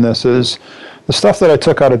back on this, is the stuff that I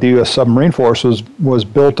took out of the U.S. submarine force was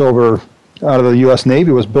built over, out of the U.S.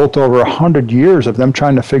 Navy, was built over 100 years of them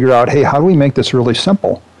trying to figure out, hey, how do we make this really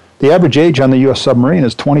simple? The average age on the U.S. submarine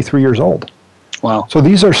is 23 years old. Wow. So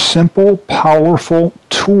these are simple, powerful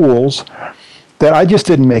tools that I just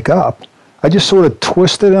didn't make up. I just sort of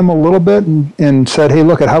twisted them a little bit and said, hey,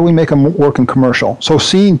 look at how do we make them work in commercial? So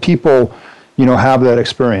seeing people, you know, have that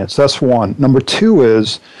experience, that's one. Number two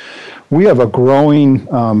is we have a growing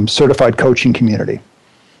certified coaching community.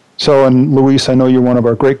 So, and Luis, I know you're one of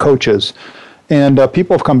our great coaches. And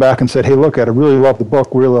people have come back and said, hey, look, I really love the book,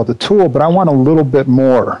 really love the tool, but I want a little bit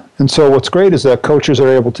more. And so what's great is that coaches are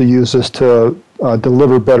able to use this to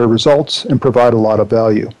deliver better results and provide a lot of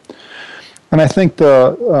value. And I think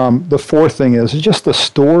the fourth thing is just the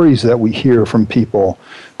stories that we hear from people,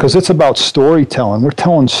 because it's about storytelling. We're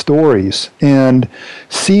telling stories and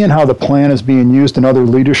seeing how the plan is being used in other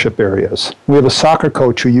leadership areas. We have a soccer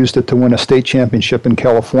coach who used it to win a state championship in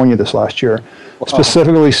California this last year. Wow.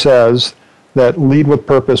 Specifically says that lead with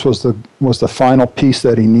purpose was the final piece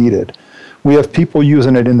that he needed. We have people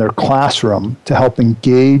using it in their classroom to help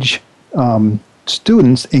engage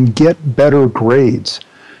students and get better grades.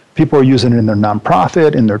 People are using it in their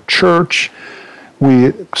nonprofit, in their church.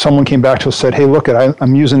 Someone came back to us and said, hey, look,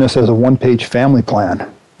 I'm using this as a one-page family plan.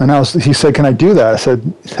 And he said, can I do that? I said,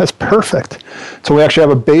 that's perfect. So we actually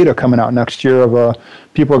have a beta coming out next year of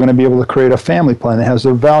people are going to be able to create a family plan that has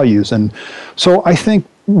their values. And so I think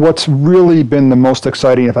what's really been the most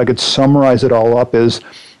exciting, if I could summarize it all up, is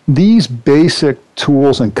these basic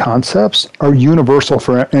tools and concepts are universal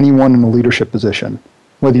for anyone in a leadership position.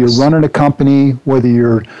 Whether you're running a company, whether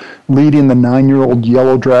you're leading the 9-year-old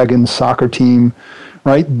Yellow Dragon soccer team,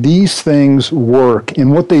 right? These things work.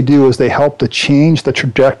 And what they do is they help to change the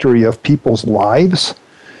trajectory of people's lives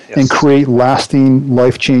and create lasting,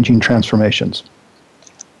 life-changing transformations.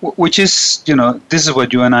 Which is, this is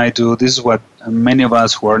what you and I do. This is what many of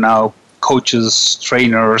us who are now coaches,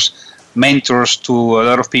 trainers, mentors to a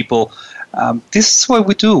lot of people, this is what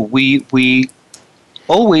we do. We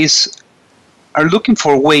always are looking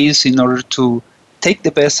for ways in order to take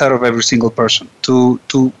the best out of every single person, to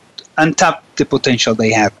untap the potential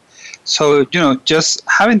they have. So, just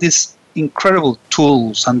having these incredible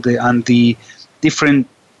tools and the different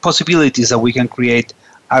possibilities that we can create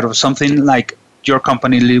out of something like your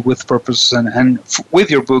company, Lead with Purpose, and with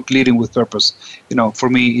your book, Leading with Purpose. For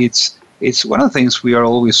me, it's one of the things we are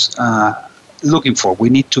always looking for. We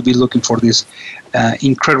need to be looking for these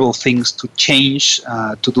incredible things to change,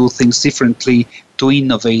 to do things differently, to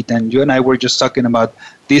innovate. And you and I were just talking about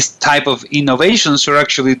this type of innovations you're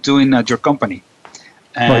actually doing at your company.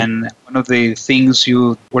 And right. One of the things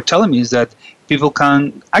you were telling me is that people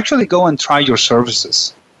can actually go and try your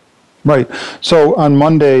services. Right. So on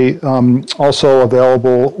Monday, also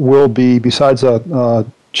available will be, besides a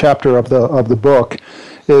chapter of the book,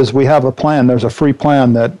 is we have a plan. There's a free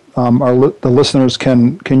plan that the listeners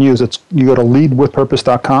can use. You go to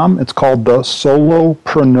leadwithpurpose.com. It's called the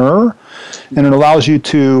Solopreneur, and it allows you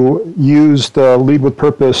to use the Lead with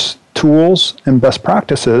Purpose tools and best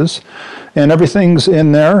practices, and everything's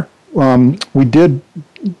in there. We did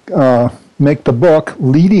make the book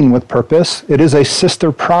Leading with Purpose. It is a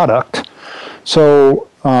sister product. So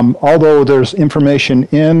although there's information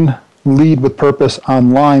in Lead with Purpose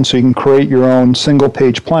online, so you can create your own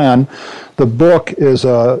single-page plan, the book is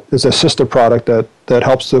a sister product that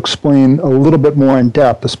helps to explain a little bit more in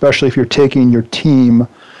depth, especially if you're taking your team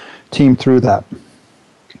through that.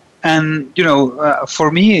 And,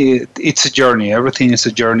 for me, it's a journey. Everything is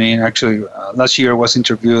a journey. And actually, last year I was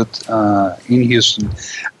interviewed in Houston,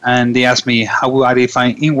 and they asked me, how would I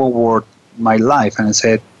define in one word my life? And I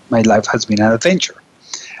said, my life has been an adventure.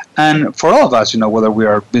 And for all of us, whether we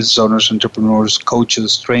are business owners, entrepreneurs,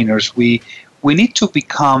 coaches, trainers, we need to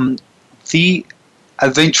become the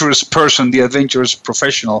adventurous person, the adventurous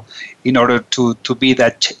professional, in order to be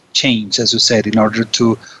that change, as you said, in order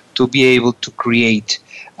to be able to create.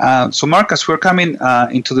 So, Marc, as we're coming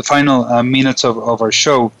into the final minutes of our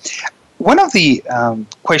show, one of the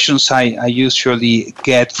questions I usually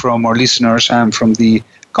get from our listeners and from the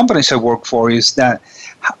companies I work for is that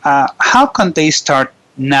how can they start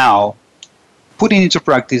now putting into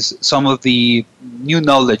practice some of the new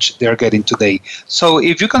knowledge they're getting today? So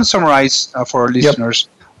if you can summarize for our listeners,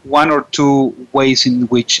 one or two ways in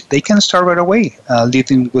which they can start right away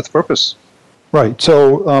leading with purpose. Right.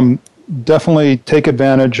 So definitely take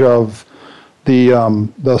advantage of the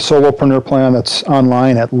Solopreneur plan that's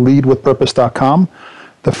online at leadwithpurpose.com,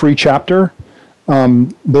 the free chapter.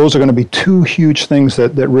 Those are going to be two huge things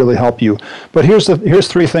that really help you. But here's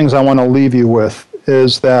three things I want to leave you with,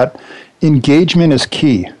 is that engagement is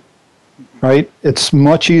key, right? It's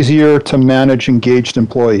much easier to manage engaged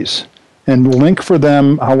employees and link for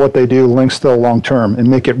them what they do, links to the long term, and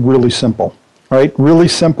make it really simple, right? Really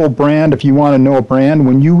simple brand. If you want to know a brand,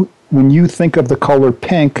 when you think of the color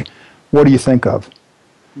pink, what do you think of?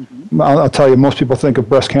 Mm-hmm. I'll tell you, most people think of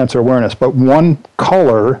breast cancer awareness, but one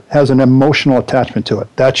color has an emotional attachment to it.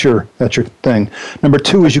 That's your thing. Number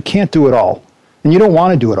two is you can't do it all, and you don't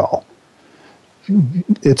want to do it all.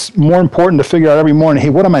 It's more important to figure out every morning, hey,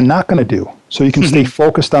 what am I not going to do? So you can stay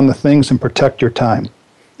focused on the things and protect your time.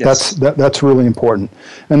 Yes. That's really important.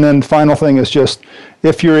 And then final thing is just,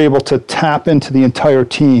 if you're able to tap into the entire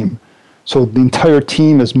team, so the entire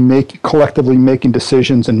team is collectively making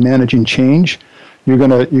decisions and managing change, you're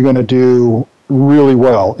gonna do really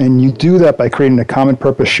well. And you do that by creating a common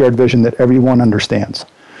purpose, shared vision that everyone understands.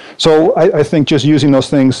 So I think just using those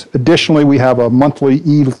things. Additionally, we have a monthly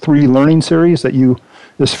E3 learning series that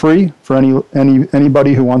is free for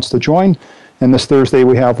anybody who wants to join. And this Thursday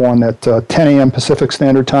we have one at 10 a.m. Pacific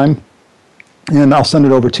Standard Time. And I'll send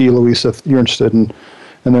it over to you, Luis, if you're interested and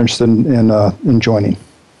they're interested in joining.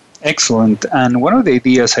 Excellent. And one of the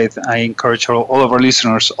ideas I encourage all of our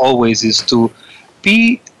listeners always is to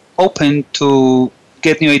be open to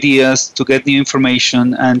get new ideas, to get new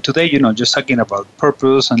information. And today, just talking about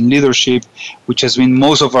purpose and leadership, which has been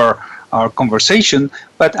most of our conversation,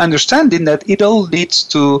 but understanding that it all leads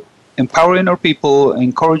to empowering our people,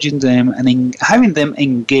 encouraging them, and having them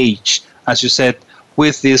engage, as you said,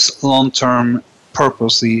 with this long-term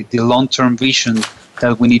purpose, the long-term vision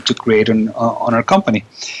that we need to create on our company.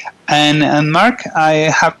 And Marc, I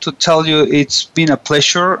have to tell you, it's been a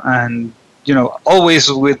pleasure. And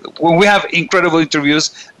always when we have incredible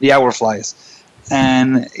interviews, the hour flies.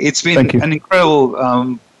 And it's been an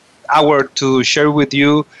incredible hour to share with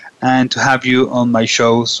you and to have you on my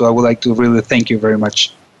show. So I would like to really thank you very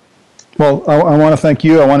much. Well, I want to thank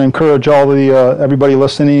you. I want to encourage all the everybody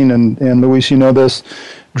listening, and Luis, you know this,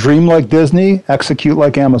 dream like Disney, execute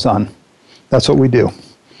like Amazon. That's what we do.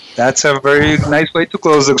 That's a very nice way to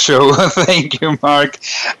close the show. Thank you, Marc.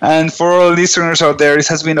 And for all listeners out there, it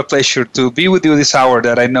has been a pleasure to be with you this hour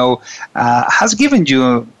that I know has given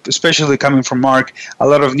you especially coming from Marc, a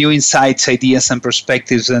lot of new insights, ideas, and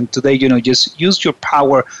perspectives. And today, just use your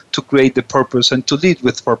power to create the purpose and to lead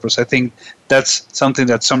with purpose. I think that's something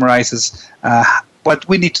that summarizes what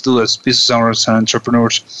we need to do as business owners and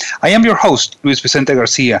entrepreneurs. I am your host, Luis Vicente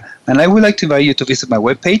Garcia, and I would like to invite you to visit my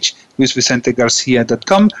webpage,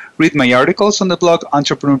 luisvicentegarcia.com, read my articles on the blog,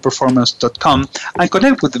 entrepreneurperformance.com, and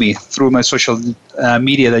connect with me through my social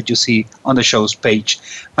media that you see on the show's page.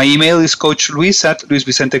 My email is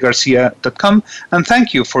coachluis@luisvicentegarcia.com, and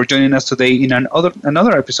thank you for joining us today in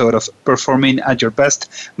another episode of Performing at Your Best,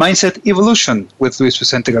 Mindset Evolution with Luis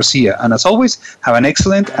Vicente Garcia. And as always, have an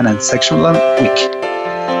excellent and exceptional week.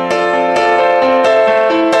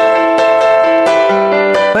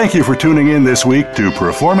 Thank you for tuning in this week to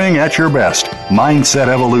Performing at Your Best, Mindset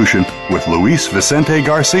Evolution with Luis Vicente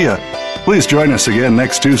Garcia. Please join us again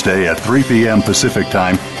next Tuesday at 3 p.m. Pacific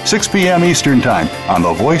Time, 6 p.m. Eastern Time on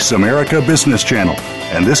the Voice America Business Channel.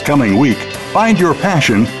 And this coming week, find your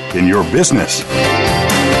passion in your business.